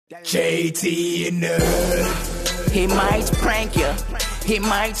JT and Nerd. He might prank you. He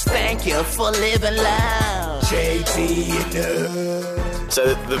might thank you for living loud. JT and Nerd.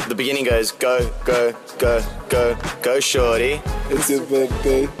 So the beginning goes, go, go, go, go, go, shorty. It's your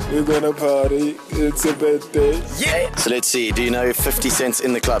birthday, we're gonna party, it's your birthday. Yeah! So let's see, do you know 50 Cent's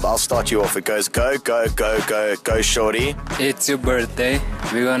in the club? I'll start you off. It goes, go, go, go, go, go, shorty. It's your birthday,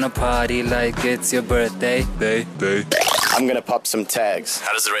 we're gonna party like it's your birthday. Day. I'm gonna pop some tags.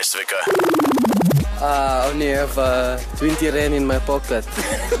 How does the rest of it go? I only have 20 rand in my pocket.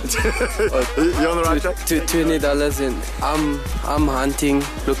 You on the right track? $20 in. I'm hunting,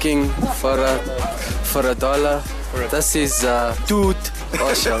 looking for a dollar. This is tooth.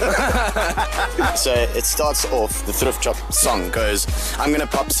 Awesome. So it starts off, the thrift shop song goes, I'm gonna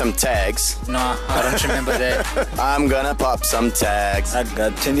pop some tags. No, I don't remember that. I'm gonna pop some tags. I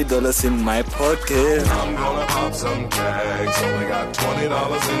got $20 in my pocket. I'm gonna pop some tags. Only got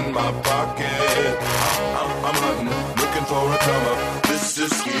 $20 in my pocket. I'm hunting, looking for a come up. This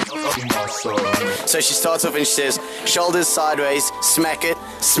is awesome. So she starts off and she says, shoulders sideways, smack it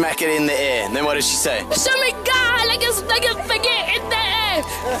in the air. And then what does she say? Show me God like it's figure in the air.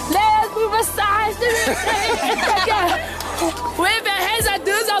 Let's move aside. Wave your hands and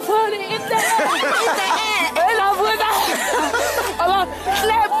do so put it in the air. And I put that.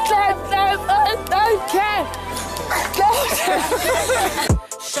 Clap.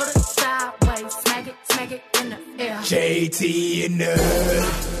 Shoulder sideways, smack it in the air. JT and Nerd.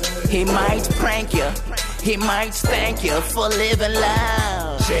 He might prank you. He might thank you for living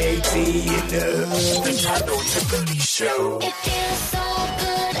loud. JT and Nerd. The Thando Thabooty Show. It feels so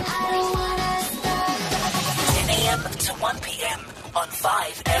good, I don't wanna stop. 10 a.m. to 1 p.m. on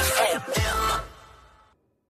 5 FM.